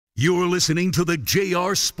You're listening to the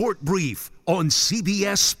JR Sport Brief on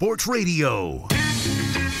CBS Sports Radio.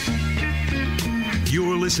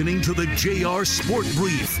 You're listening to the JR Sport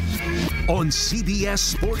Brief on CBS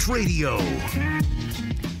Sports Radio.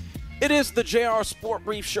 It is the JR Sport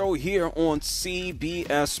Brief Show here on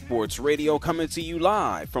CBS Sports Radio, coming to you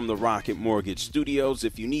live from the Rocket Mortgage Studios.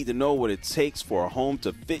 If you need to know what it takes for a home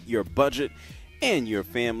to fit your budget and your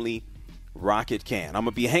family, Rocket can. I'm going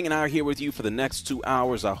to be hanging out here with you for the next 2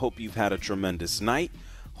 hours. I hope you've had a tremendous night.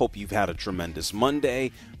 Hope you've had a tremendous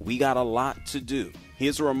Monday. We got a lot to do.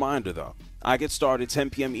 Here's a reminder, though. I get started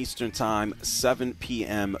 10 p.m. Eastern Time, 7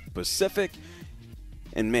 p.m. Pacific.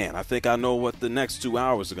 And, man, I think I know what the next 2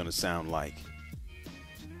 hours are going to sound like.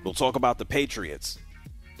 We'll talk about the Patriots.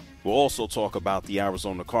 We'll also talk about the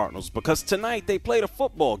Arizona Cardinals, because tonight they played a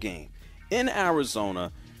football game in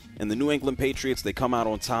Arizona. And the New England Patriots, they come out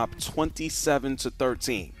on top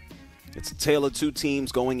 27-13. It's a tale of two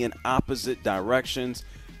teams going in opposite directions.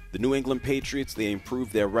 The New England Patriots, they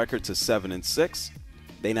improved their record to 7-6.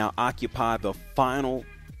 They now occupy the final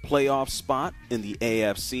playoff spot in the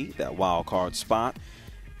AFC, that wild card spot.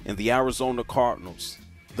 And the Arizona Cardinals,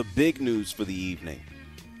 the big news for the evening,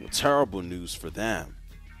 terrible news for them,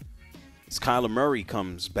 is Kyler Murray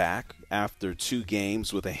comes back after 2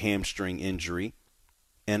 games with a hamstring injury.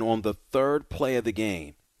 And on the third play of the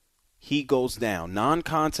game, he goes down.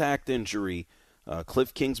 Non-contact injury.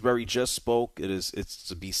 Cliff Kingsbury just spoke. It's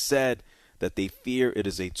to be said that they fear it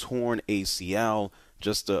is a torn ACL.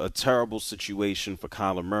 Just a terrible situation for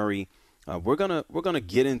Kyler Murray. We're gonna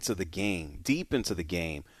get into the game, deep into the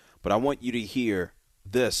game. But I want you to hear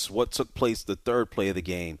this, what took place the third play of the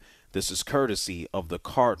game. This is courtesy of the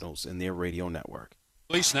Cardinals and their radio network.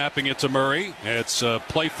 Snapping it to Murray. It's a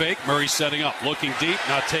play fake. Murray setting up, looking deep,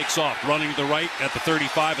 now takes off, running to the right at the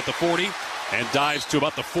 35, at the 40, and dives to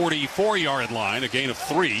about the 44-yard line. A gain of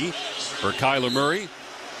 3 for Kyler Murray.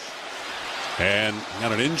 And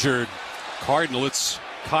got an injured Cardinal. It's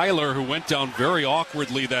Kyler who went down very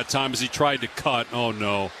awkwardly that time as he tried to cut. Oh,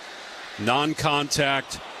 no.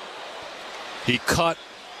 Non-contact. He cut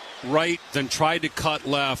right, then tried to cut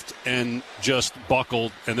left and just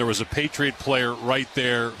buckled. And there was a Patriot player right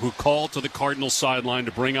there who called to the Cardinals sideline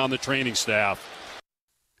to bring on the training staff.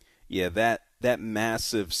 Yeah, that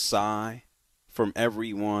massive sigh from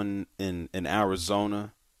everyone in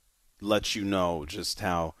Arizona lets you know just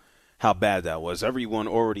how bad that was. Everyone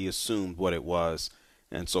already assumed what it was.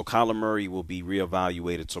 And so Kyler Murray will be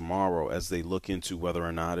reevaluated tomorrow as they look into whether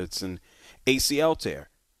or not it's an ACL tear.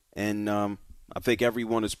 And I think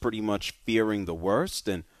everyone is pretty much fearing the worst.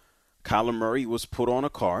 And Kyler Murray was put on a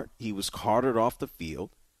cart. He was carted off the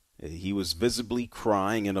field. He was visibly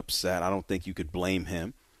crying and upset. I don't think you could blame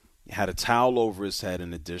him. He had a towel over his head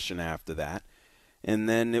in addition after that. And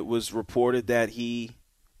then it was reported that he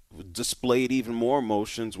displayed even more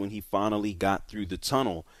emotions when he finally got through the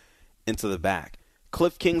tunnel into the back.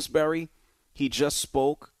 Cliff Kingsbury, he just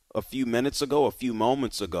spoke a few moments ago,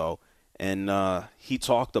 and he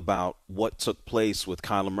talked about what took place with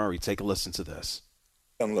Kyler Murray. Take a listen to this.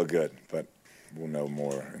 Doesn't look good, but we'll know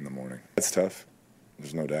more in the morning. It's tough.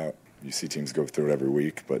 There's no doubt. You see teams go through it every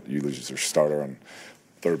week, but you lose your starter on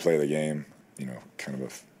third play of the game, kind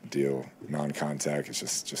of a deal, non-contact.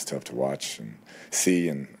 It's just tough to watch and see,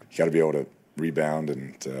 and you got to be able to rebound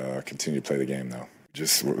and continue to play the game, though.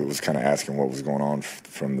 Just was kind of asking what was going on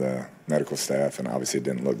from the medical staff, and obviously it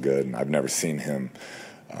didn't look good. And I've never seen him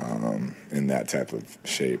in that type of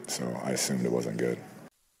shape, so I assumed it wasn't good.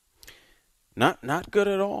 Not good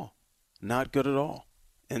at all. Not good at all.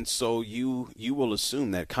 And so you will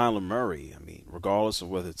assume that Kyler Murray, regardless of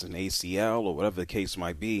whether it's an ACL or whatever the case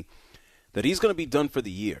might be, that he's going to be done for the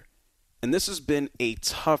year. And this has been a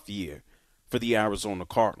tough year for the Arizona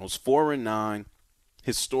Cardinals. 4-9.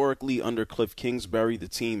 Historically, under Cliff Kingsbury, the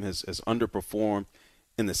team has underperformed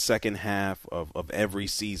in the second half of every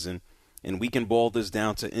season. And we can boil this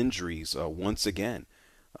down to injuries once again.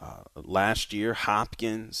 Last year,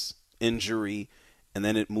 Hopkins injury, and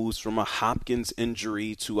then it moves from a Hopkins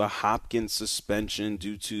injury to a Hopkins suspension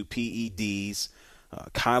due to PEDs.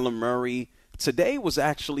 Kyler Murray, today was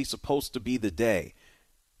actually supposed to be the day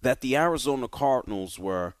that the Arizona Cardinals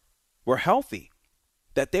were healthy.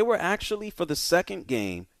 That they were actually, for the second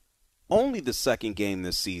game, only the second game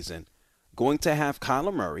this season, going to have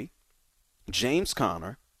Kyler Murray, James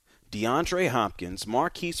Conner, DeAndre Hopkins,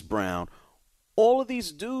 Marquise Brown. All of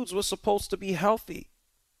these dudes were supposed to be healthy.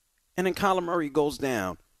 And then Kyler Murray goes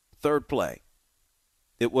down, third play.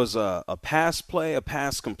 It was a pass play, a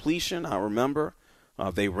pass completion, I remember.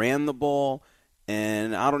 They ran the ball,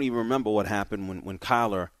 and I don't even remember what happened when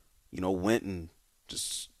Kyler, went and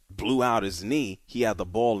just blew out his knee, he had the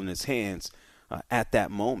ball in his hands at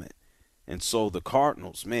that moment. And so the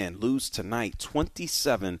Cardinals, man, lose tonight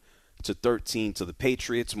 27-13 to the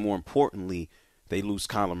Patriots. More importantly, they lose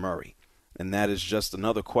Kyler Murray. And that is just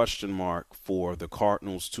another question mark for the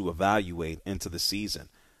Cardinals to evaluate into the season.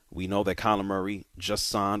 We know that Kyler Murray just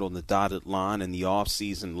signed on the dotted line in the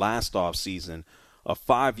offseason, last offseason, a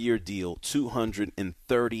 5-year deal,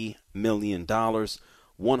 $230 million,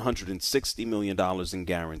 $160 million in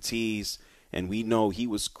guarantees. And we know he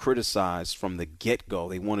was criticized from the get-go.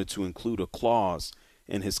 They wanted to include a clause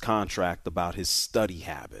in his contract about his study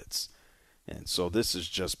habits. And so this has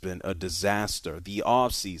just been a disaster. The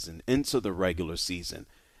offseason into the regular season,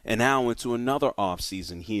 and now into another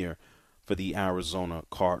offseason here for the Arizona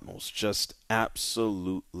Cardinals. Just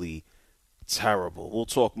absolutely terrible. We'll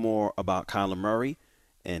talk more about Kyler Murray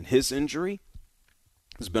and his injury.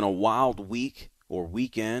 It's been a wild week or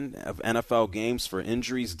weekend of NFL games for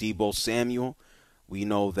injuries. Deebo Samuel, we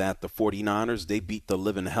know that the 49ers, they beat the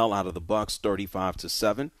living hell out of the Bucs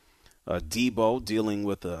 35-7. Deebo dealing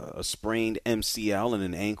with a sprained MCL and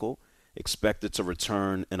an ankle, expected to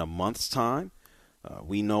return in a month's time.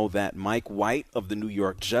 We know that Mike White of the New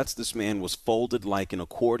York Jets, this man was folded like an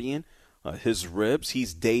accordion. His ribs,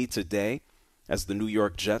 he's day-to-day as the New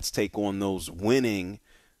York Jets take on those winning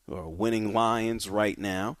Lions right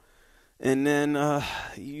now. And then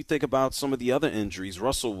you think about some of the other injuries.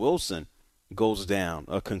 Russell Wilson goes down,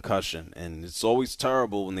 a concussion. And it's always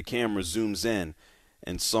terrible when the camera zooms in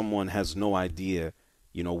and someone has no idea,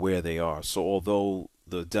 where they are. So although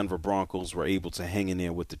the Denver Broncos were able to hang in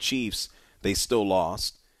there with the Chiefs, they still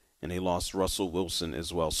lost, and they lost Russell Wilson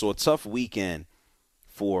as well. So a tough weekend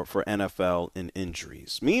for NFL in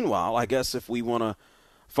injuries. Meanwhile, I guess if we want to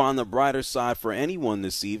find the brighter side for anyone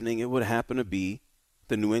this evening, it would happen to be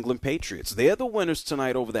the New England Patriots. They're the winners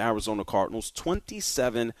tonight over the Arizona Cardinals,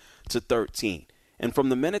 27-13. And from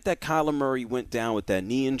the minute that Kyler Murray went down with that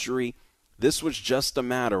knee injury, this was just a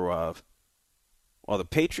matter of, are the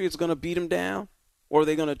Patriots going to beat him down, or are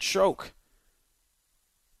they going to choke?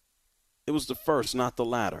 It was the first, not the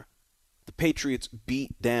latter. The Patriots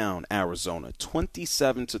beat down Arizona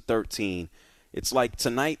 27-13. It's like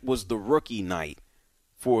tonight was the rookie night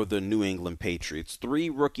for the New England Patriots. 3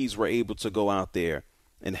 rookies were able to go out there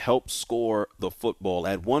and help score the football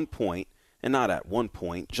at one point, and not at one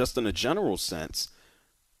point, just in a general sense.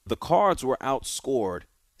 The Cards were outscored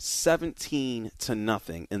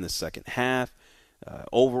 17-0 in the second half.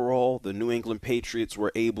 Overall, the New England Patriots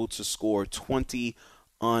were able to score 20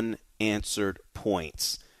 unanswered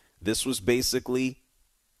points. This was basically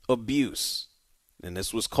abuse. And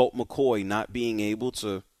this was Colt McCoy not being able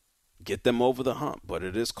to get them over the hump. But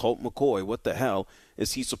it is Colt McCoy. What the hell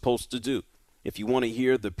is he supposed to do? If you want to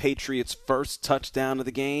hear the Patriots' first touchdown of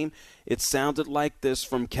the game, it sounded like this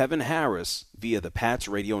from Kevin Harris via the Pats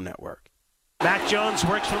Radio Network. Mac Jones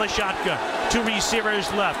works from the shotgun. 2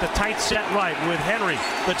 receivers left. A tight set right with Henry,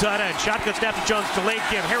 the tight end. Shotgun snap to Jones. Delayed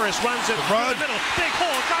give. Harris runs it through the middle. Big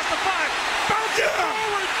hole across the 5. Bounces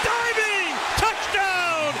forward. Diving.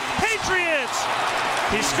 Touchdown. Patriots.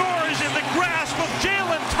 He scores in the grasp of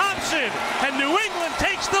Jalen Thompson. And New England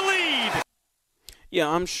takes the lead. Yeah,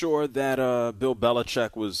 I'm sure that Bill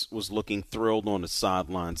Belichick was looking thrilled on the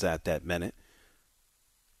sidelines at that minute.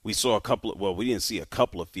 We saw we didn't see a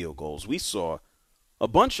couple of field goals. We saw a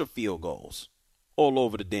bunch of field goals all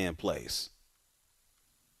over the damn place.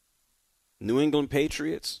 New England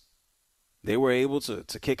Patriots, they were able to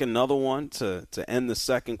kick another one to end the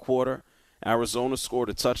second quarter. Arizona scored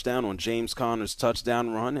a touchdown on James Conner's touchdown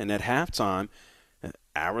run, and at halftime,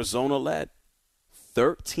 Arizona led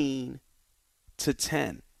 13-10.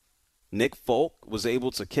 Nick Folk was able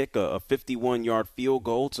to kick a 51-yard field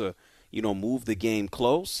goal to move the game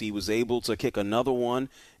close. He was able to kick another one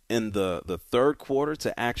in the third quarter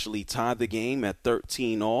to actually tie the game at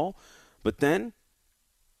 13-all. But then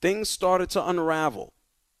things started to unravel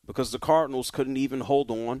because the Cardinals couldn't even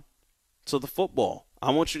hold on to the football.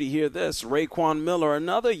 I want you to hear this. Raekwon Miller,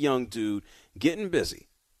 another young dude, getting busy.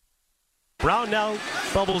 Brown now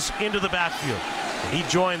bubbles into the backfield. He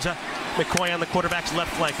joins McCoy on the quarterback's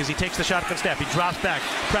left flank as he takes the shotgun snap. He drops back.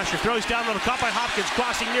 Pressure. Throws down on the caught by Hopkins.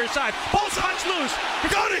 Crossing near side. Ball's punched loose.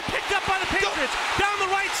 Got it. Picked up by the Patriots. Down the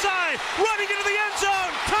right side. Running into the end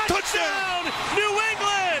zone. Touchdown. New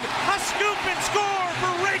England. A scoop and score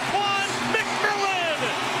for Raekwon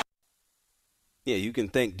McMillan. Yeah, you can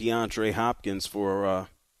thank DeAndre Hopkins for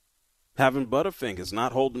having Butterfingers,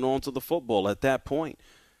 not holding on to the football at that point.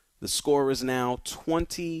 The score is now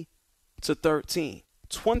 20-13.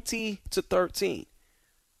 20-13.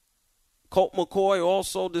 Colt McCoy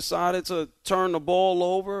also decided to turn the ball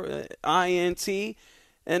over, INT,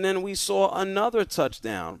 And then we saw another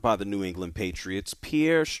touchdown by the New England Patriots.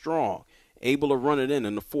 Pierre Strong able to run it in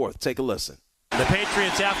the fourth. Take a listen. The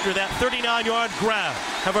Patriots, after that 39-yard grab,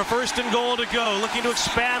 have a 1st and goal to go, looking to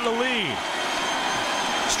expand the lead.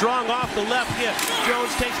 Strong off the left hip.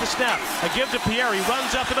 Jones takes the snap. A give to Pierre. He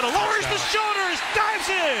runs up the middle, lowers the shoulders, dives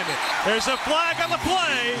in. There's a flag on the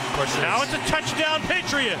play. Now it's a touchdown,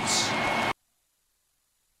 Patriots.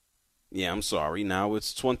 Yeah, I'm sorry. Now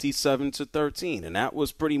it's 27-13, and that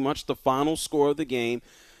was pretty much the final score of the game.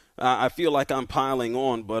 I feel like I'm piling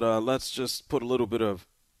on, but let's just put a little bit of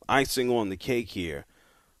icing on the cake here.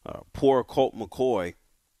 Poor Colt McCoy.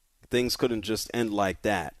 Things couldn't just end like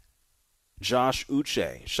that. Josh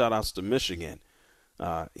Uche, shout-outs to Michigan,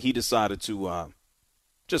 he decided to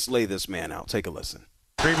just lay this man out. Take a listen.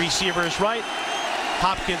 3 receivers right.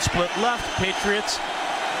 Hopkins split left. Patriots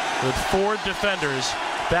with 4 defenders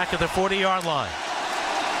back at the 40-yard line.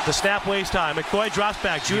 The snap wastes time. McCoy drops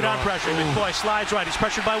back. Judon pressure. McCoy slides right. He's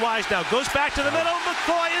pressured by Wise now. Goes back to the middle.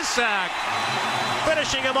 McCoy is sacked.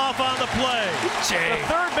 Finishing him off on the play. The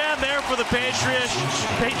third man there for the Patriots,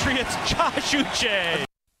 Josh Uche.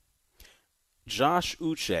 Josh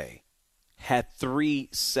Uche had 3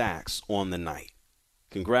 sacks on the night.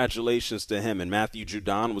 Congratulations to him. And Matthew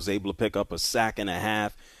Judon was able to pick up a sack and a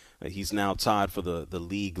half. He's now tied for the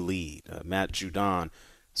league lead. Matt Judon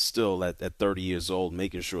still at 30 years old,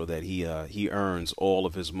 making sure that he earns all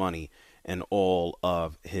of his money and all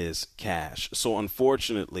of his cash. So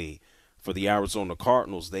unfortunately for the Arizona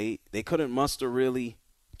Cardinals, they couldn't muster really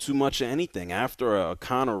too much of anything. After a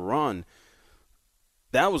Connor run,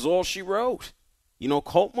 that was all she wrote. You know,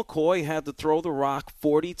 Colt McCoy had to throw the rock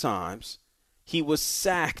 40 times. He was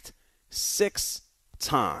sacked 6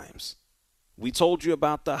 times. We told you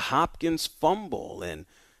about the Hopkins fumble and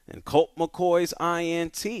Colt McCoy's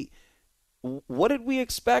INT. What did we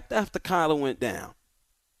expect after Kyler went down?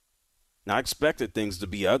 Now, I expected things to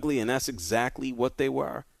be ugly, and that's exactly what they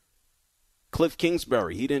were. Cliff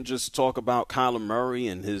Kingsbury, he didn't just talk about Kyler Murray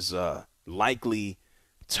and his likely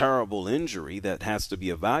terrible injury that has to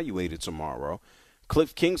be evaluated tomorrow.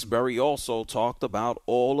 Cliff Kingsbury also talked about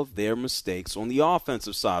all of their mistakes on the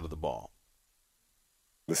offensive side of the ball.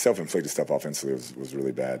 The self-inflicted stuff offensively was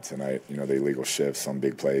really bad tonight. You know, the illegal shifts on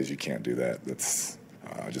big plays, you can't do that. That's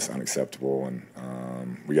just unacceptable,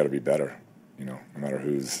 and we got to be better, you know, no matter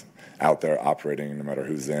who's out there operating, no matter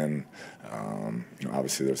who's in. You know,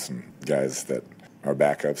 obviously there's some guys that are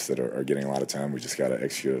backups that are getting a lot of time. We just got to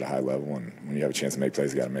execute at a high level, and when you have a chance to make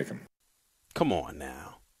plays, you got to make them. Come on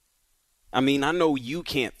now. I mean, I know you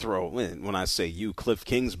can't throw in. When I say you, Cliff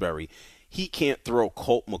Kingsbury, he can't throw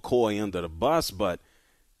Colt McCoy under the bus, but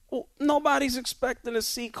nobody's expecting to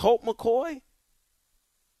see Colt McCoy.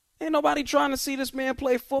 Ain't nobody trying to see this man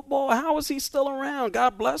play football. How is he still around?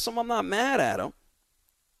 God bless him. I'm not mad at him.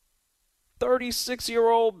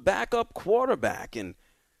 36-year-old backup quarterback. And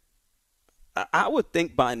I would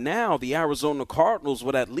think by now the Arizona Cardinals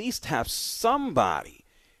would at least have somebody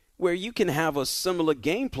where you can have a similar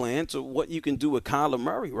game plan to what you can do with Kyler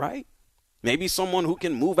Murray, right? Maybe someone who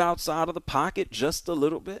can move outside of the pocket just a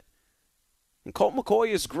little bit. And Colt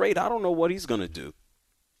McCoy is great. I don't know what he's going to do.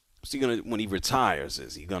 Is he going to, when he retires,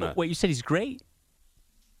 is he going to? Wait, you said he's great?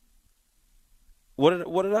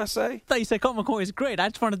 What did I say? I thought you said Colt McCoy is great. I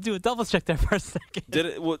just wanted to do a double check there for a second.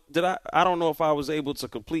 Did I? I don't know if I was able to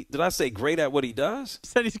complete. Did I say great at what he does? You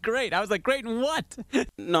said he's great. I was like, great in what?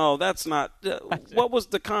 No, that's not. What was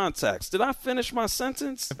the context? Did I finish my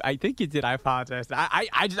sentence? I think you did. I apologize.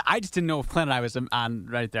 I just didn't know if Clint and I was on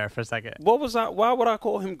right there for a second. What was I? Why would I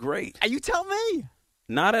call him great? You tell me.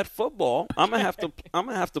 Not at football. I'm gonna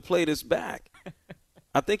have to play this back.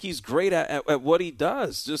 I think he's great at what he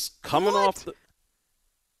does. Just coming off the.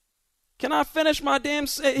 Can I finish my damn?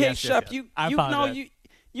 Hey, Shep, yes.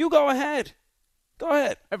 You go ahead. Go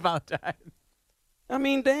ahead. I apologize. I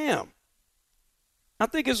mean, damn. I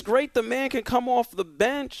think it's great the man can come off the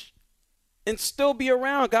bench and still be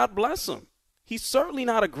around. God bless him. He's certainly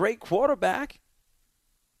not a great quarterback.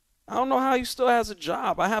 I don't know how he still has a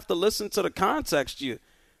job. I have to listen to the context.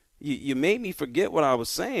 You made me forget what I was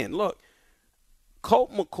saying. Look,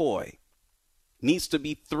 Colt McCoy needs to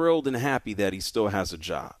be thrilled and happy that he still has a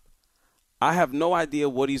job. I have no idea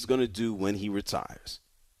what he's going to do when he retires.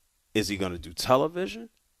 Is he going to do television?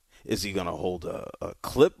 Is he going to hold a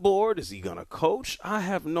clipboard? Is he going to coach? I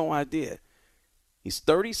have no idea. He's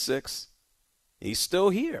 36. He's still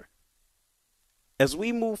here. As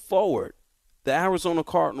we move forward, the Arizona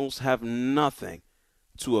Cardinals have nothing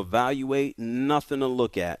to evaluate, nothing to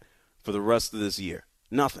look at for the rest of this year.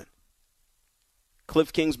 Nothing.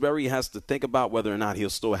 Cliff Kingsbury has to think about whether or not he'll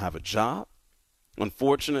still have a job.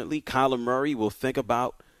 Unfortunately, Kyler Murray will think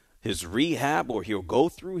about his rehab, or he'll go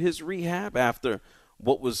through his rehab after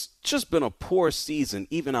what was just been a poor season,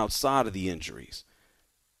 even outside of the injuries.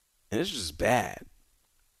 And it's just bad.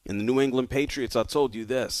 And the New England Patriots, I told you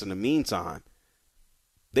this, in the meantime,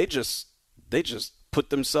 they just put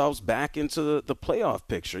themselves back into the playoff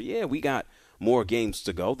picture. Yeah, we got more games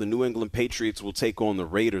to go. The New England Patriots will take on the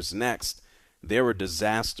Raiders next. They're a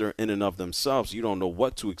disaster in and of themselves. You don't know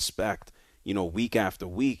what to expect, week after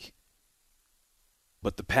week.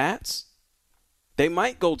 But the Pats, they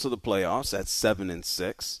might go to the playoffs at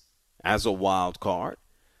 7-6 as a wild card.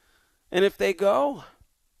 And if they go,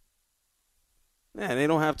 they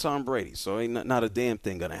don't have Tom Brady, so ain't not a damn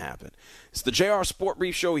thing going to happen. It's the JR Sport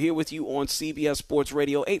Brief Show here with you on CBS Sports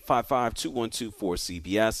Radio,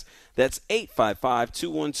 855-212-4CBS. That's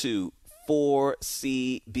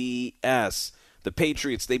 855-212-4CBS. The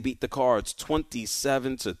Patriots, they beat the Cards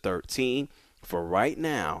 27-13. For right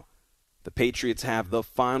now, the Patriots have the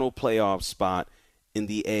final playoff spot in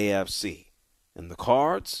the AFC. And the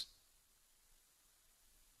Cards,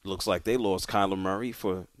 looks like they lost Kyler Murray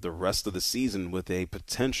for the rest of the season with a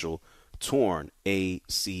potential torn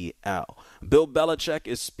ACL. Bill Belichick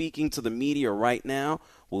is speaking to the media right now.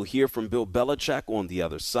 We'll hear from Bill Belichick on the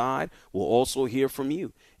other side. We'll also hear from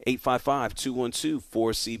you.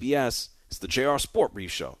 855-212-4CBS. It's the JR Sport Brief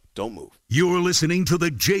Show. Don't move. You're listening to the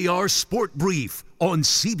JR Sport Brief on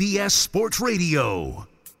CBS Sports Radio.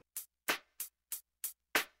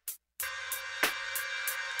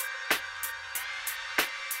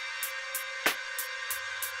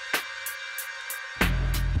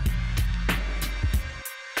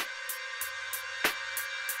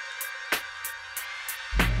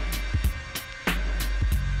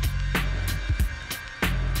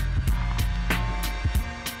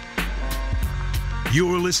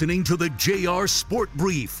 You're listening to the JR Sport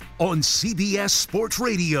Brief on CBS Sports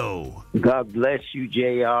Radio. God bless you,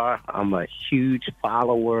 JR. I'm a huge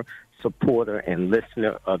follower, supporter, and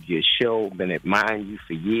listener of your show. Been admiring you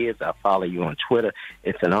for years. I follow you on Twitter.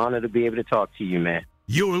 It's an honor to be able to talk to you, man.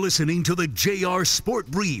 You're listening to the JR Sport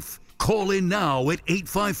Brief. Call in now at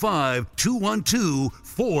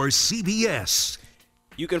 855-212-4CBS.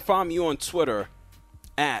 You can find me on Twitter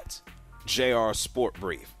at JR Sport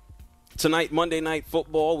Brief. Tonight, Monday Night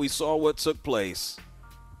Football, we saw what took place.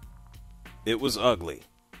 It was ugly.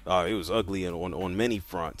 It was ugly on many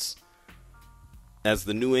fronts, as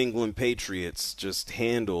the New England Patriots just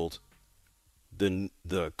handled the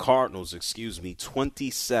Cardinals,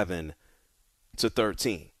 27-13.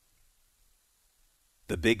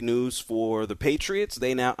 The big news for the Patriots,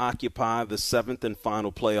 they now occupy the 7th and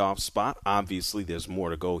final playoff spot. Obviously, there's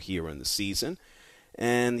more to go here in the season.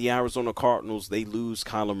 And the Arizona Cardinals, they lose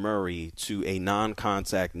Kyler Murray to a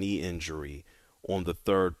non-contact knee injury on the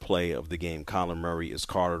third play of the game. Kyler Murray is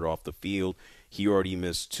carted off the field. He already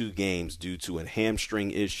missed 2 games due to a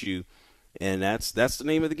hamstring issue, and that's the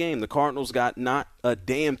name of the game. The Cardinals got not a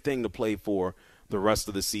damn thing to play for the rest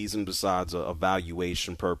of the season besides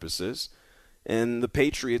evaluation purposes. And the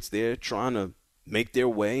Patriots, they're trying to make their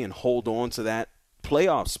way and hold on to that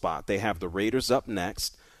playoff spot. They have the Raiders up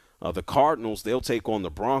next. The Cardinals, they'll take on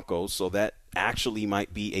the Broncos, so that actually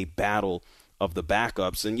might be a battle of the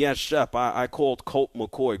backups. And yes, Shep, I called Colt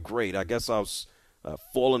McCoy great. I guess I was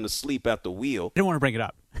falling asleep at the wheel. Didn't want to bring it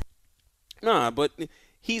up. Nah, but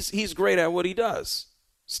he's great at what he does,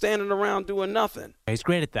 standing around doing nothing. He's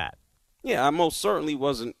great at that. Yeah, I most certainly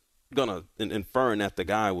wasn't going to infer that the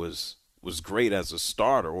guy was great as a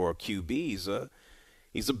starter or a QB.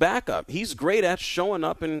 He's a backup. He's great at showing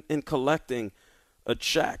up and collecting a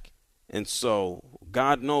check. And so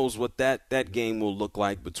God knows what that game will look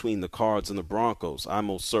like between the Cards and the Broncos. I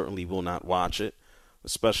most certainly will not watch it,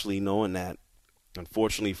 especially knowing that,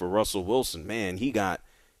 unfortunately for Russell Wilson, man, he got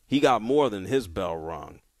more than his bell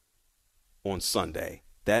rung on Sunday.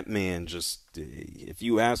 That man just, if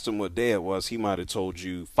you asked him what day it was, he might have told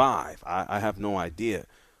you 5. I have no idea.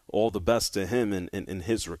 All the best to him in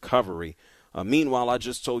his recovery. Meanwhile, I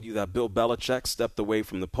just told you that Bill Belichick stepped away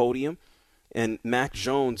from the podium. And Mac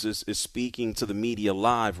Jones is speaking to the media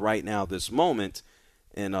live right now this moment.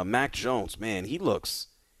 And Mac Jones, man, he looks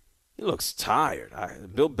tired.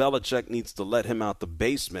 Bill Belichick needs to let him out the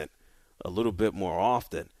basement a little bit more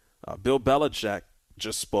often. Bill Belichick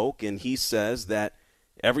just spoke, and he says that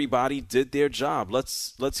everybody did their job.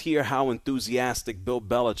 Let's hear how enthusiastic Bill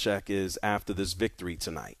Belichick is after this victory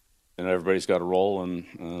tonight. And everybody's got a role,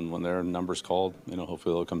 and when their number's called,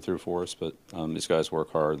 hopefully they'll come through for us. But these guys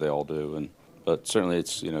work hard; they all do. But certainly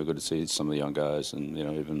it's good to see some of the young guys, and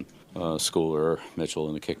even Schooler, Mitchell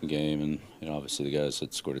in the kicking game, and obviously the guys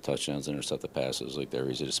that scored the touchdowns, intercept the passes, like they're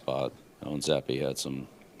easy to spot. And Zappi had some,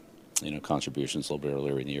 contributions a little bit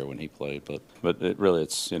earlier in the year when he played. But it really,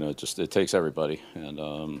 it takes everybody. And,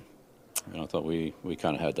 I thought we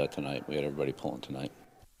kind of had that tonight. We had everybody pulling tonight.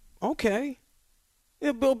 Okay.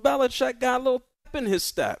 Yeah, Bill Belichick got a little pep in his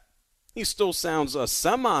step. He still sounds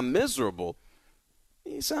semi-miserable.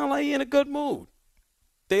 He sounds like he's in a good mood.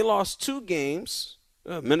 They lost 2 games,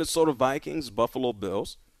 Minnesota Vikings, Buffalo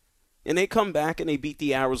Bills, and they come back and they beat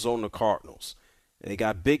the Arizona Cardinals. They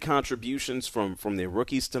got big contributions from their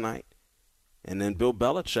rookies tonight. And then Bill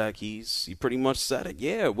Belichick, he pretty much said it.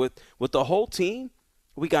 Yeah, with the whole team,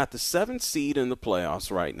 we got the 7th seed in the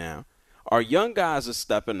playoffs right now. Our young guys are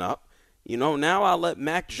stepping up. Now I let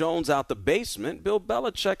Mac Jones out the basement. Bill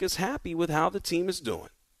Belichick is happy with how the team is doing.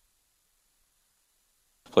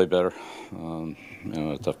 Played better.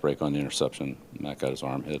 A tough break on the interception. Mac got his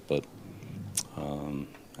arm hit, but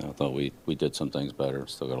I thought we did some things better.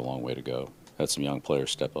 Still got a long way to go. Had some young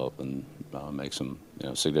players step up and make some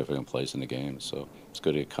significant plays in the game. So it's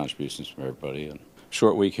good to get contributions from everybody. And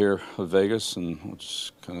short week here with Vegas, and we'll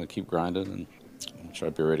just kind of keep grinding and we'll try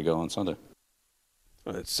to be ready to go on Sunday.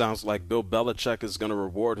 It sounds like Bill Belichick is going to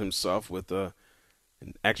reward himself with an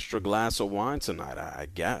extra glass of wine tonight, I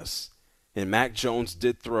guess. And Mac Jones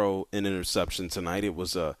did throw an interception tonight. It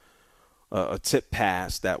was a tip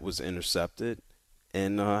pass that was intercepted.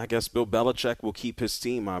 And I guess Bill Belichick will keep his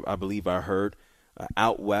team, I believe I heard,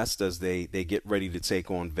 out west as they get ready to take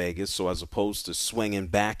on Vegas. So as opposed to swinging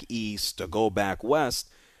back east to go back west,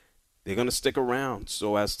 they're going to stick around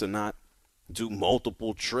so as to not do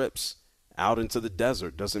multiple trips out into the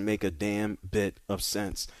desert. Doesn't make a damn bit of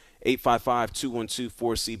sense.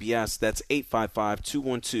 855-212-4CBS. That's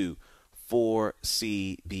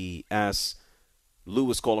 855-212-4CBS. Lou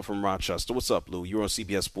is calling from Rochester. What's up, Lou? You're on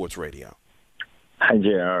CBS Sports Radio. Hi,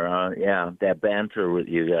 JR. That banter with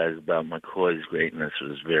you guys about McCoy's greatness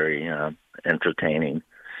was very entertaining.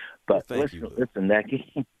 But listen, that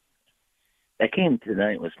game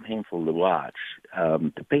tonight was painful to watch.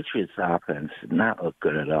 The Patriots' offense did not look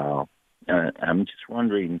good at all. I'm just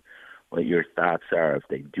wondering what your thoughts are if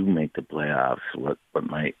they do make the playoffs, what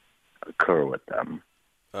might occur with them.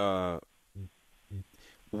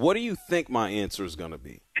 What do you think my answer is going to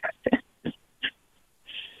be?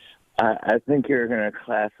 I think you're going to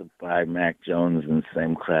classify Mac Jones in the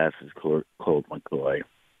same class as Colt McCoy.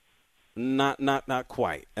 Not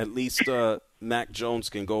quite. At least Mac Jones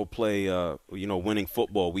can go play, winning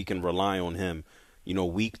football. We can rely on him,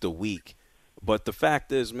 week to week. But the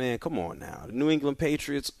fact is, man, come on now. The New England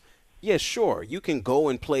Patriots, yeah, sure, you can go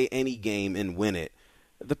and play any game and win it.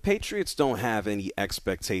 The Patriots don't have any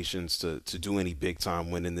expectations to do any big-time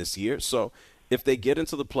winning this year. So if they get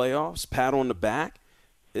into the playoffs, pat on the back,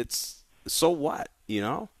 it's so what,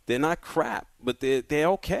 They're not crap, but they're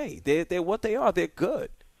okay. They're what they are. They're good.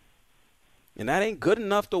 And that ain't good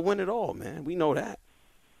enough to win it all, man. We know that.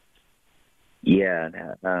 Yeah,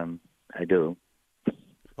 I do.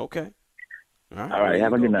 Okay. All right,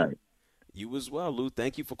 have a good night. You as well, Lou.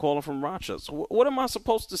 Thank you for calling from Rochester. What am I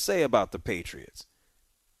supposed to say about the Patriots?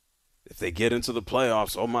 If they get into the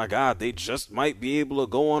playoffs, oh, my God, they just might be able to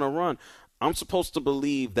go on a run. I'm supposed to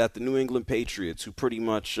believe that the New England Patriots, who pretty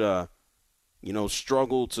much,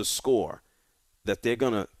 struggle to score, that they're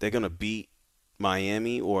gonna beat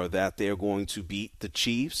Miami, or that they're going to beat the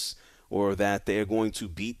Chiefs, or that they're going to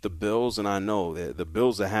beat the Bills. And I know that the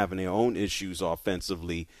Bills are having their own issues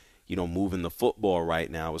offensively, moving the football right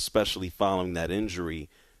now, especially following that injury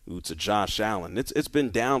to Josh Allen. It's been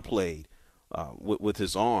downplayed with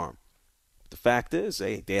his arm. The fact is,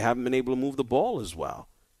 they haven't been able to move the ball as well.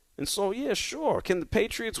 And so, yeah, sure. Can the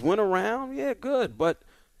Patriots win around? Yeah, good. But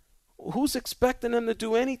who's expecting them to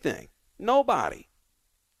do anything? Nobody.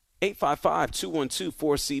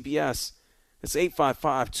 855-212-4CBS. It's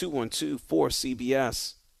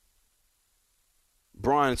 855-212-4CBS.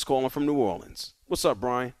 Brian's calling from New Orleans. What's up,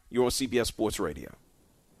 Brian? You're on CBS Sports Radio.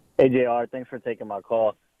 Hey, JR. Thanks for taking my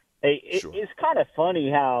call. Hey, Sure. It's kind of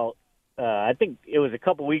funny how I think it was a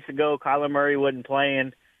couple weeks ago, Kyler Murray wasn't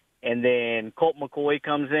playing, and then Colt McCoy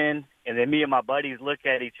comes in, and then me and my buddies look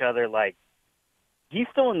at each other like, he's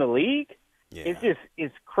still in the league? Yeah.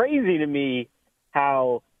 It's crazy to me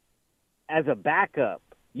how, as a backup,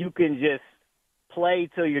 you can just play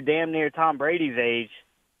till you're damn near Tom Brady's age,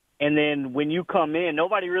 and then when you come in,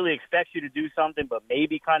 nobody really expects you to do something but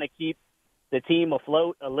maybe kind of keep the team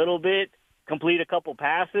afloat a little bit, complete a couple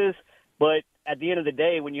passes. But at the end of the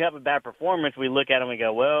day, when you have a bad performance, we look at him and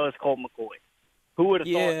go, well, it's Colt McCoy. Who would have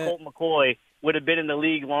thought Colt McCoy would have been in the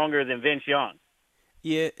league longer than Vince Young?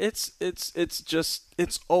 Yeah, it's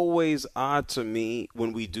always odd to me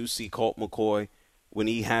when we do see Colt McCoy, when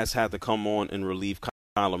he has had to come on and relieve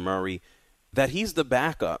Kyler Murray, that he's the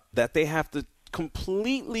backup, that they have to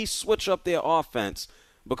completely switch up their offense.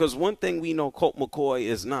 Because one thing we know Colt McCoy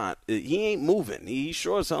is not, he ain't moving. He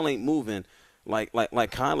sure as hell ain't moving like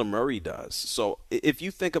Kyler Murray does. So if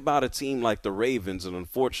you think about a team like the Ravens, and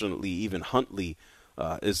unfortunately even Huntley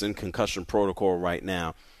is in concussion protocol right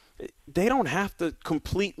now, they don't have to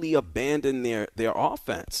completely abandon their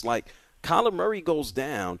offense. Like, Kyler Murray goes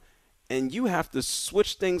down, and you have to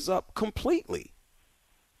switch things up completely.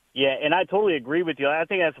 Yeah, and I totally agree with you. I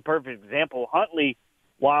think that's a perfect example. Huntley,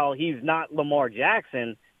 while he's not Lamar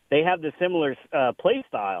Jackson, they have the similar play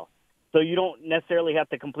style. So you don't necessarily have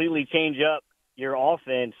to completely change up your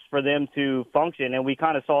offense for them to function. And we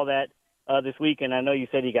kind of saw that this week, and I know you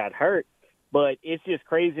said he got hurt. But it's just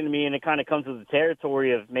crazy to me, and it kind of comes with the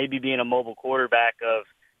territory of maybe being a mobile quarterback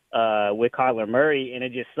with Kyler Murray, and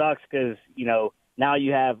it just sucks because, now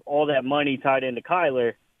you have all that money tied into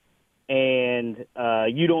Kyler, and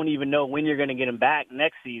you don't even know when you're going to get him back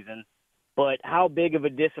next season. But how big of a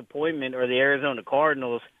disappointment are the Arizona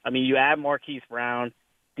Cardinals? I mean, you add Marquise Brown,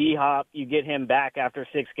 D-Hop, you get him back after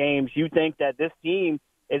 6 games. You think that this team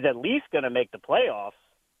is at least going to make the playoffs.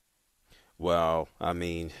 Well, I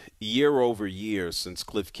mean, year over year since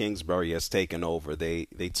Cliff Kingsbury has taken over, they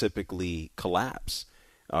typically collapse.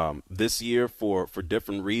 This year, for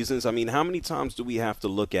different reasons. I mean, how many times do we have to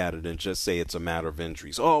look at it and just say it's a matter of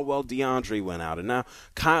injuries? Oh, well, DeAndre went out, and now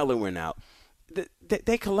Kyler went out.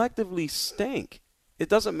 They collectively stink. It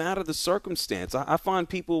doesn't matter the circumstance. I find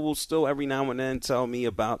people will still every now and then tell me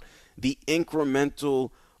about the incremental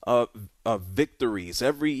victories.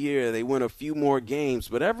 Every year they win a few more games,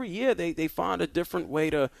 but every year they find a different way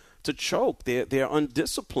to choke. They're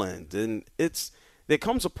undisciplined, and there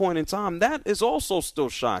comes a point in time that is also still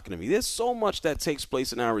shocking to me. There's so much that takes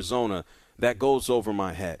place in Arizona that goes over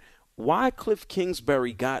my head. Why Cliff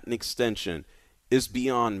Kingsbury got an extension is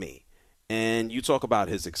beyond me. And you talk about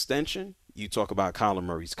his extension, you talk about Kyler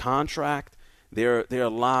Murray's contract. There are a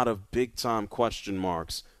lot of big-time question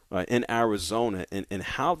marks in Arizona and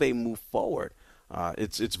how they move forward.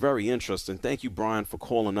 It's very interesting. Thank you, Brian, for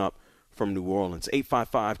calling up from New Orleans.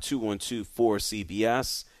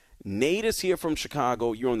 855-212-4CBS. Nate is here from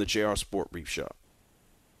Chicago. You're on the JR Sport Brief Show.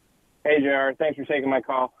 Hey, JR. Thanks for taking my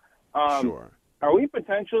call. Sure. Are we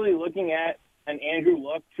potentially looking at an Andrew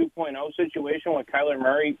Luck 2.0 situation with Kyler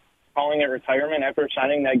Murray calling it retirement after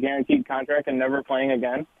signing that guaranteed contract and never playing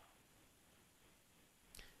again?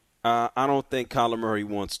 I don't think Kyler Murray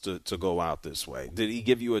wants to go out this way. Did he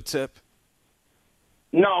give you a tip?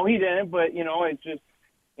 No, he didn't, but, it's just,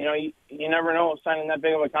 you never know signing that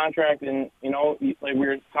big of a contract and, like we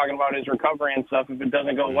were talking about his recovery and stuff, if it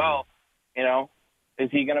doesn't go well, is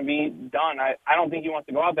he going to be done? I don't think he wants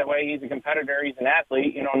to go out that way. He's a competitor. He's an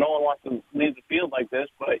athlete. No one wants to leave the field like this,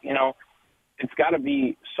 but, it's got to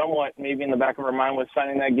be somewhat maybe in the back of our mind with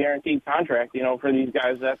signing that guaranteed contract, for these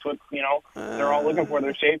guys. That's what, they're all looking for,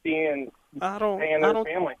 their safety and paying their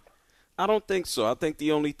family. I don't think so. I think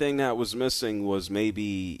the only thing that was missing was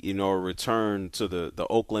maybe, a return to the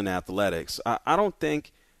Oakland Athletics. I don't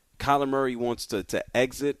think Kyler Murray wants to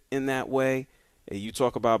exit in that way. You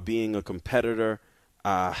talk about being a competitor.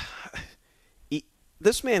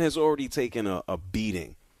 This man has already taken a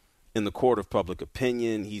beating in the court of public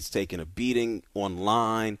opinion. He's taken a beating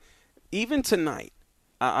online. Even tonight,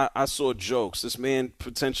 I saw jokes. This man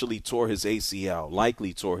potentially tore his ACL,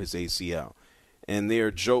 likely tore his ACL. And there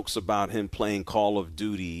are jokes about him playing Call of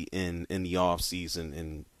Duty in the offseason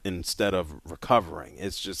and instead of recovering.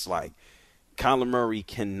 It's just like Kyler Murray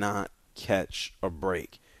cannot catch a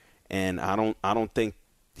break. And I don't think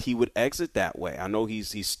he would exit that way. I know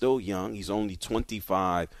he's still young. He's only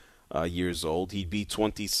 25 years old. He'd be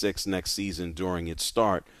 26 next season during its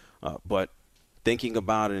start. But thinking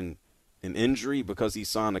about an injury because he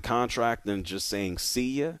signed a contract and just saying,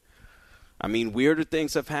 see ya. I mean, weirder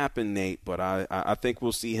things have happened, Nate, but I think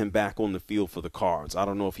we'll see him back on the field for the Cards. I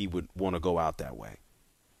don't know if he would want to go out that way.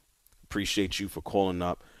 Appreciate you for calling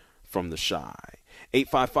up from the Shy.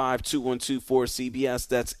 855-212-4CBS.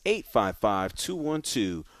 That's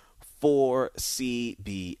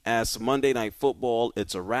 855-212-4CBS. Monday Night Football,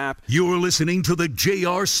 it's a wrap. You're listening to the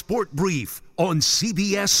JR Sport Brief on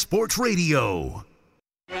CBS Sports Radio.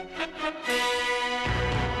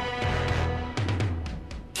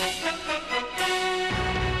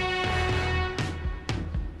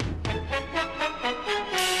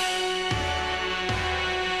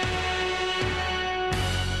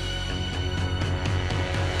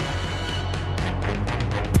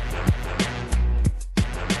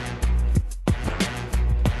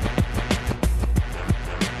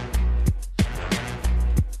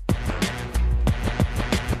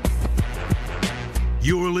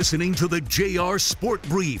 listening to the JR Sport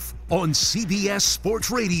Brief on CBS Sports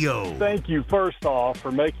Radio. Thank you, first off,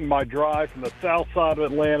 for making my drive from the south side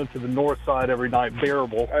of Atlanta to the north side every night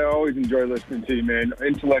bearable. I always enjoy listening to you, man.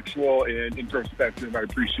 Intellectual and introspective. I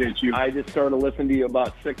appreciate you. I just started listening to you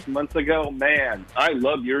about 6 months ago. Man, I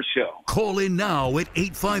love your show. Call in now at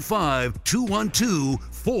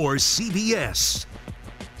 855-212-4CBS.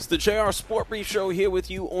 It's the JR Sport Brief Show here with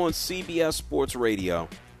you on CBS Sports Radio.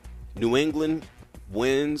 New England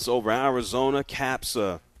wins over Arizona, caps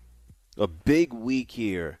a big week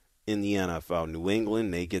here in the NFL. New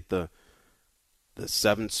England, they get the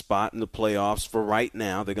 7th spot in the playoffs for right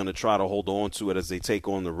now. They're going to try to hold on to it as they take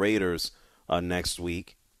on the Raiders next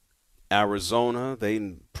week. Arizona,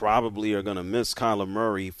 they probably are going to miss Kyler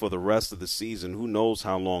Murray for the rest of the season. Who knows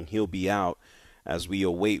how long he'll be out as we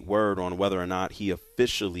await word on whether or not he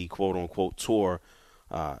officially, quote-unquote, tore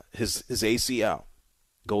his ACL.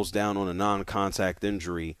 Goes down on a non-contact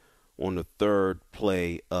injury on the 3rd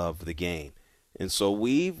play of the game. And so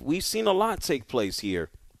we've seen a lot take place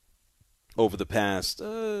here over the past,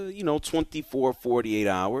 24, 48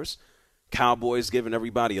 hours. Cowboys giving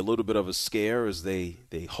everybody a little bit of a scare as they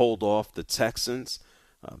hold off the Texans.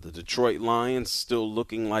 The Detroit Lions still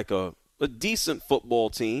looking like a decent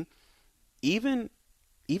football team. Even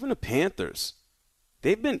the Panthers,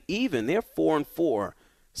 they've been even. They're 4-4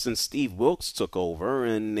 since Steve Wilkes took over,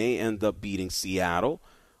 and they end up beating Seattle.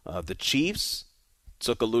 The Chiefs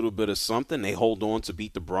took a little bit of something. They hold on to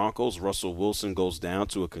beat the Broncos. Russell Wilson goes down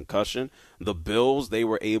to a concussion. The Bills, they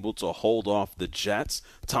were able to hold off the Jets.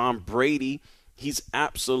 Tom Brady, he's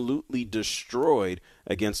absolutely destroyed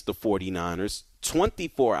against the 49ers.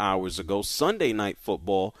 24 hours ago, Sunday Night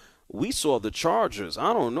Football, we saw the Chargers.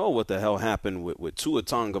 I don't know what the hell happened with Tua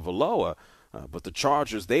Tagovailoa, but the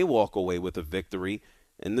Chargers, they walk away with a victory.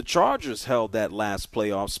 And the Chargers held that last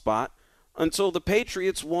playoff spot until the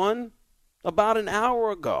Patriots won about an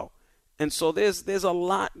hour ago. And so there's a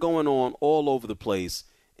lot going on all over the place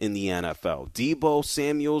in the NFL. Deebo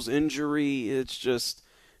Samuel's injury, it's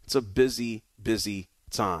a busy, busy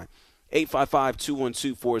time.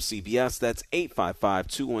 855-212-4CBS. That's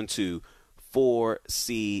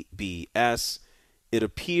 855-212-4CBS. It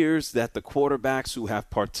appears that the quarterbacks who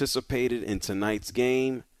have participated in tonight's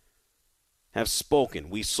game have spoken.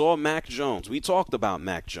 We saw Mac Jones. We talked about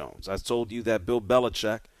Mac Jones. I told you that Bill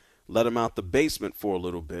Belichick let him out the basement for a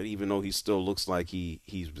little bit, even though he still looks like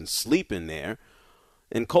he's been sleeping there.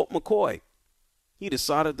 And Colt McCoy, he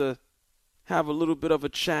decided to have a little bit of a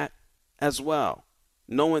chat as well,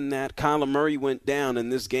 knowing that Kyler Murray went down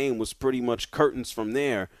and this game was pretty much curtains from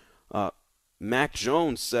there. Mac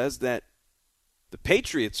Jones says that the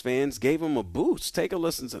Patriots fans gave him a boost. Take a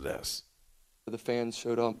listen to this. The fans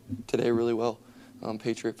showed up today really well.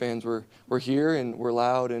 Patriot fans were here and were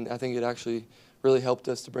loud, and I think it actually really helped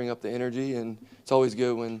us to bring up the energy, and it's always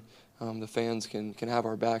good when the fans can have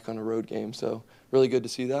our back on a road game. So really good to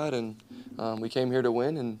see that, and we came here to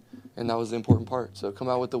win, and that was the important part. So come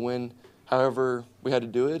out with the win however we had to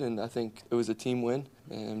do it, and I think it was a team win,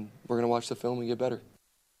 and we're going to watch the film and get better.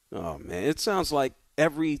 Oh, man, it sounds like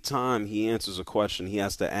every time he answers a question, he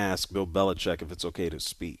has to ask Bill Belichick if it's okay to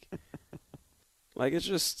speak. Like, it's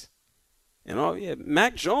just,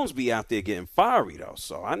 Mac Jones be out there getting fiery, though.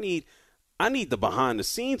 So I need the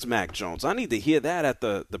behind-the-scenes Mac Jones. I need to hear that at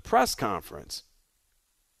the press conference.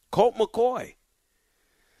 Colt McCoy,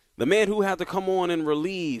 the man who had to come on and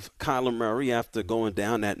relieve Kyler Murray after going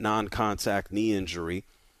down that non-contact knee injury.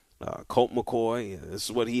 Colt McCoy, this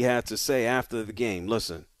is what he had to say after the game.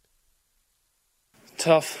 Listen.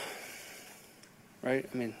 Tough, right?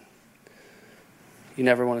 I mean, you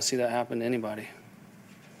never want to see that happen to anybody.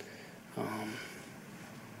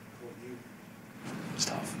 It's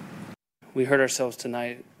tough. We hurt ourselves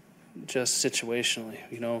tonight just situationally.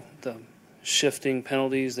 The shifting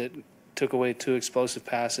penalties that took away 2 explosive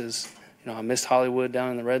passes. I missed Hollywood down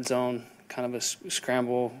in the red zone, kind of a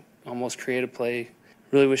scramble, almost creative play.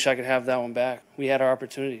 Really wish I could have that one back. We had our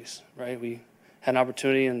opportunities, right? We had an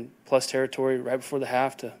opportunity in plus territory right before the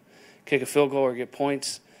half to kick a field goal or get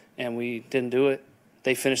points, and we didn't do it.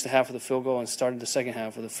 They finished the half with a field goal and started the second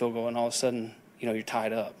half with a field goal, and all of a sudden, you're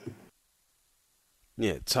tied up.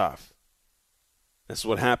 Yeah, tough. That's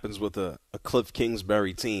what happens with a Cliff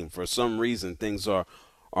Kingsbury team. For some reason, things are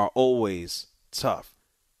always tough.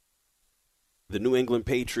 The New England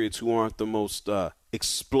Patriots, who aren't the most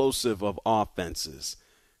explosive of offenses,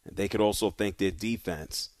 they could also thank their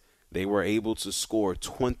defense. They were able to score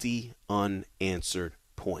 20 unanswered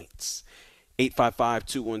points.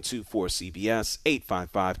 855-212-4CBS,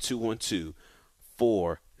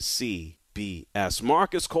 855-212-4CBS.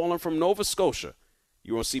 Mark is calling from Nova Scotia.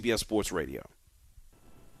 You're on CBS Sports Radio.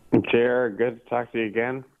 Jared, good to talk to you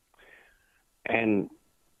again. And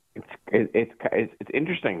it's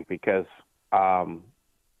interesting because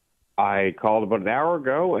I called about an hour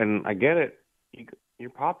ago, and I get it. You're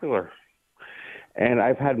popular. And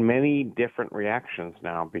I've had many different reactions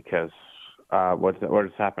now because what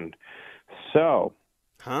has happened. So,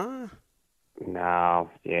 no,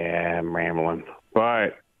 yeah, I'm rambling.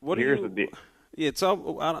 But here's the deal. Yeah,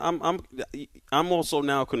 I'm also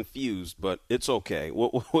now confused, but it's okay.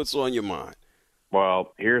 What's on your mind?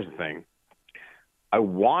 Well, here's the thing. I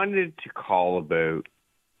wanted to call about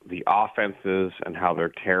the offenses and how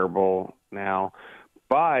they're terrible now,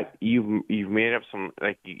 but you've made up some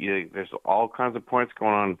there's all kinds of points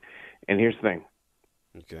going on, and here's the thing.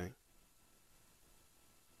 Okay.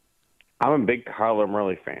 I'm a big Kyler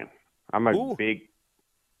Murray fan. I'm a big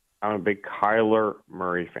Kyler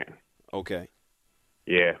Murray fan. Okay.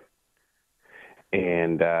 Yeah.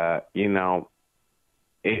 And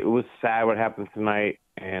it was sad what happened tonight,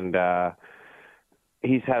 and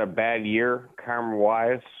he's had a bad year,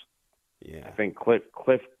 karma-wise. Yeah. I think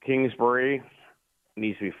Cliff Kingsbury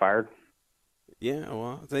needs to be fired. Yeah,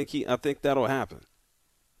 well, I think that'll happen.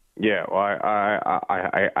 Yeah, well,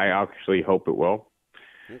 I actually hope it will.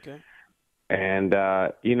 Okay. And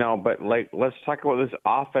but let's talk about this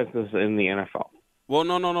offenses in the NFL. Well,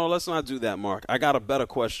 no, let's not do that, Mark. I got a better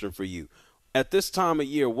question for you. At this time of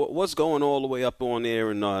year, what's going all the way up on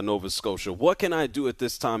there in Nova Scotia? What can I do at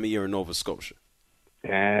this time of year in Nova Scotia?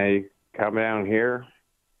 Come down here,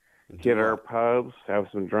 get our pubs, have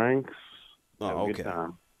some drinks. Have a okay. good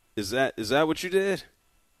time. Is that what you did?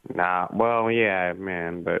 Nah, well, yeah,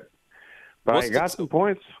 man, but I got some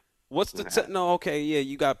points. What's the no? Okay, yeah,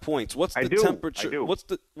 you got points. What's the temperature? I do. What's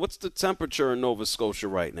the temperature in Nova Scotia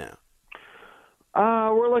right now?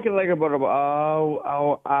 We're looking like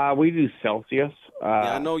about we do Celsius.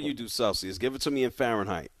 Yeah, I know you do Celsius. Give it to me in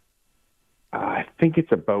Fahrenheit. I think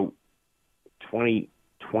it's about 20.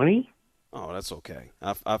 Oh, that's okay.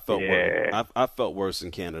 I felt worse. I felt worse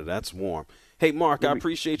in Canada. That's warm. Hey, Mark, I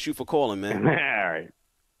appreciate you for calling, man. All right.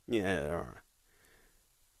 Yeah, all right.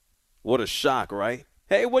 What a shock, right?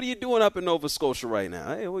 Hey, what are you doing up in Nova Scotia right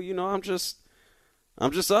now? Hey, well, I'm just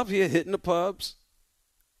up here hitting the pubs.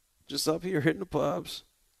 Just up here hitting the pubs.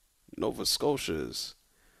 Nova Scotia is,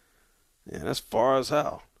 that's far as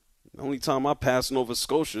hell. The only time I pass Nova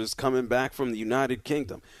Scotia is coming back from the United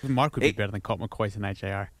Kingdom. Mark would be better than Colt McCoy tonight,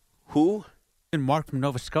 JR. Who? And Mark from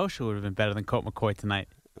Nova Scotia would have been better than Colt McCoy tonight.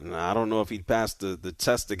 Nah, I don't know if he'd pass the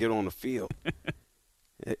test to get on the field.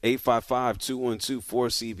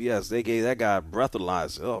 855-212-4CBS. They gave that guy a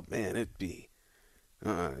breathalyzer. Oh, man, it'd be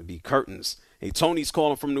curtains. Hey, Tony's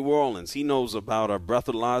calling from New Orleans. He knows about our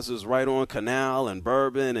breathalyzers right on Canal and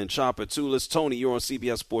Bourbon and Chapatulas. Tony, you're on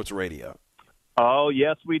CBS Sports Radio. Oh,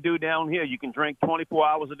 yes, we do down here. You can drink 24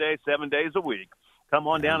 hours a day, 7 days a week. Come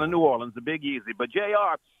on down to New Orleans, the Big Easy. But,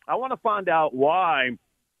 JR, I want to find out why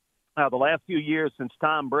the last few years since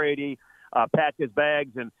Tom Brady packed his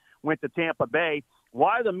bags and went to Tampa Bay,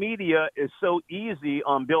 why the media is so easy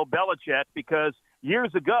on Bill Belichick, because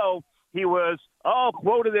years ago he was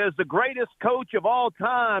quoted as the greatest coach of all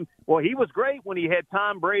time. Well, he was great when he had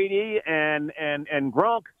Tom Brady and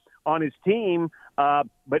Gronk on his team,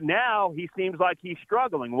 but now he seems like he's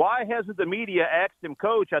struggling. Why hasn't the media asked him,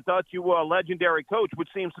 Coach, I thought you were a legendary coach, which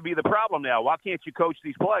seems to be the problem now. Why can't you coach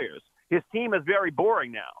these players? His team is very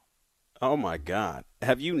boring now. Oh, my God.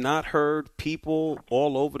 Have you not heard people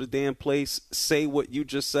all over the damn place say what you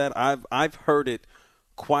just said? I've heard it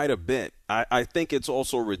quite a bit. I think it's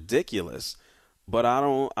also ridiculous, but I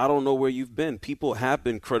don't know where you've been. People have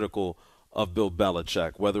been critical of Bill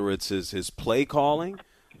Belichick, whether it's his play calling,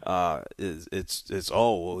 what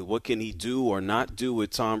can he do or not do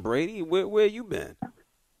with Tom Brady? Where you been?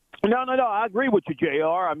 No. I agree with you, JR.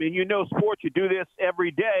 I mean, sports, you do this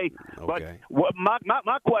every day. Okay. But what my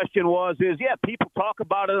question is people talk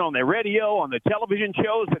about it on their radio, on the television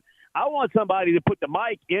shows, but I want somebody to put the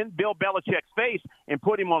mic in Bill Belichick's face and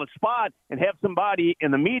put him on the spot and have somebody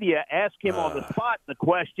in the media ask him on the spot the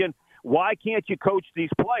question, why can't you coach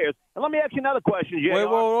these players? And let me ask you another question, JR.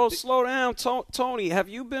 Wait, slow down. Tony, have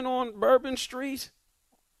you been on Bourbon Street?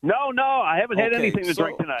 No, I haven't had anything to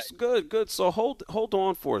drink tonight. Good. So hold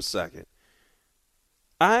on for a second.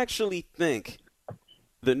 I actually think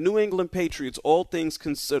the New England Patriots, all things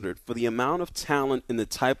considered, for the amount of talent and the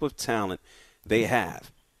type of talent they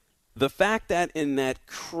have, the fact that in that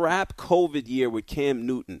crap COVID year with Cam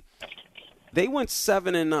Newton, they went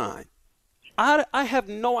 7-9. I have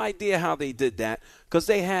no idea how they did that because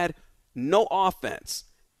they had no offense.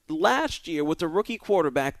 Last year with the rookie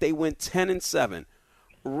quarterback, they went 10-7.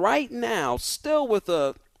 Right now, still with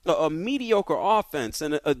a a mediocre offense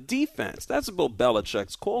and a defense. That's Bill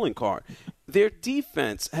Belichick's calling card. Their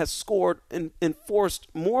defense has scored and forced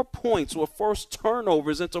more points or forced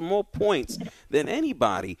turnovers into more points than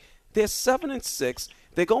anybody. They're 7-6.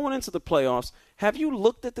 They're going into the playoffs. Have you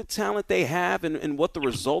looked at the talent they have and what the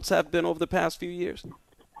results have been over the past few years?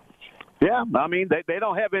 Yeah, I mean they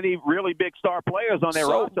don't have any really big star players on their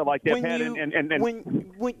roster like they've had.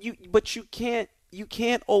 But you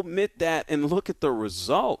can't omit that and look at the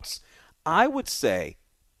results. I would say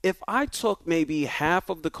if I took maybe half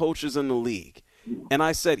of the coaches in the league and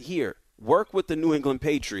I said, here, work with the New England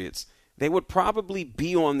Patriots, they would probably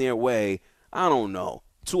be on their way, I don't know,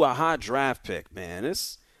 to a high draft pick, man.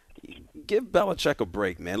 Give Belichick a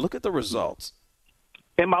break, man. Look at the results.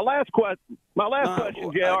 And my last question, JR,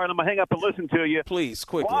 and I'm going to hang up and listen to you. Please,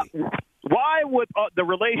 quickly. Why would the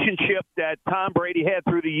relationship that Tom Brady had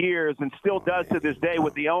through the years and still does to this day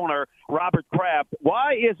with the owner, Robert Kraft,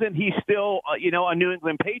 why isn't he still, a New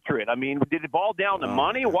England Patriot? I mean, did it boil down to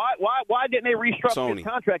money? Why didn't they restructure his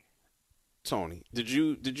contract? Tony, did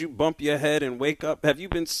you bump your head and wake up? Have you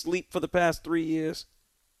been asleep for the past 3 years?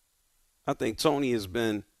 I think Tony's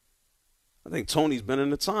been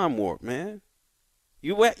in a time warp, man.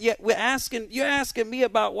 You're asking me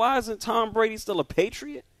about why isn't Tom Brady still a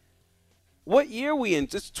Patriot? What year are we in?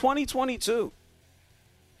 It's 2022.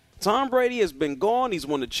 Tom Brady has been gone. He's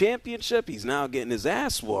won a championship. He's now getting his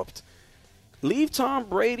ass whooped. Leave Tom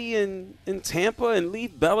Brady in Tampa and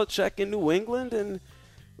leave Belichick in New England, and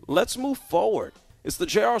let's move forward. It's the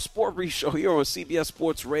JR Sport Brief Show here on CBS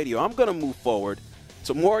Sports Radio. I'm going to move forward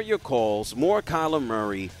to more of your calls, more Kyler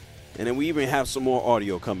Murray, and then we even have some more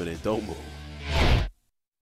audio coming in. Don't move.